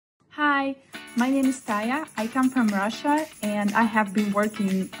Hi, my name is Taya. I come from Russia and I have been working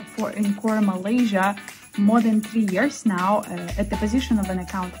in Khristoforova, Malaysia more than 3 years now at the position of an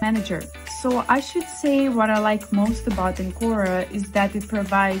account manager. So I should say what I like most about Khristoforova is that it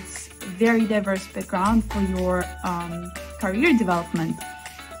provides very diverse background for your career development.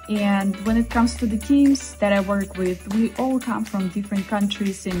 And when it comes to the teams that I work with, we all come from different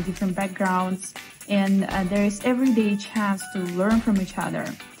countries and different backgrounds, and there is everyday chance to learn from each other.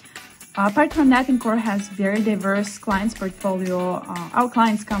 Apart from that, Khristoforova has very diverse clients portfolio. Our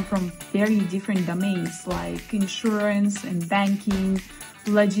clients come from very different domains like insurance and banking,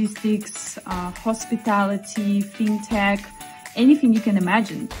 logistics, hospitality, fintech, anything you can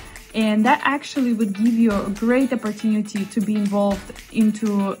imagine. And that actually would give you a great opportunity to be involved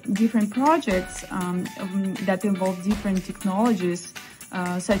into different projects that involve different technologies,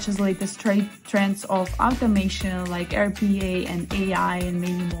 such as latest trends of automation like RPA and AI and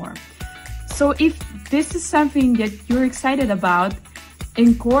many more. So if this is something that you're excited about,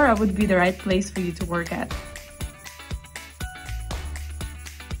 Khristoforova would be the right place for you to work at.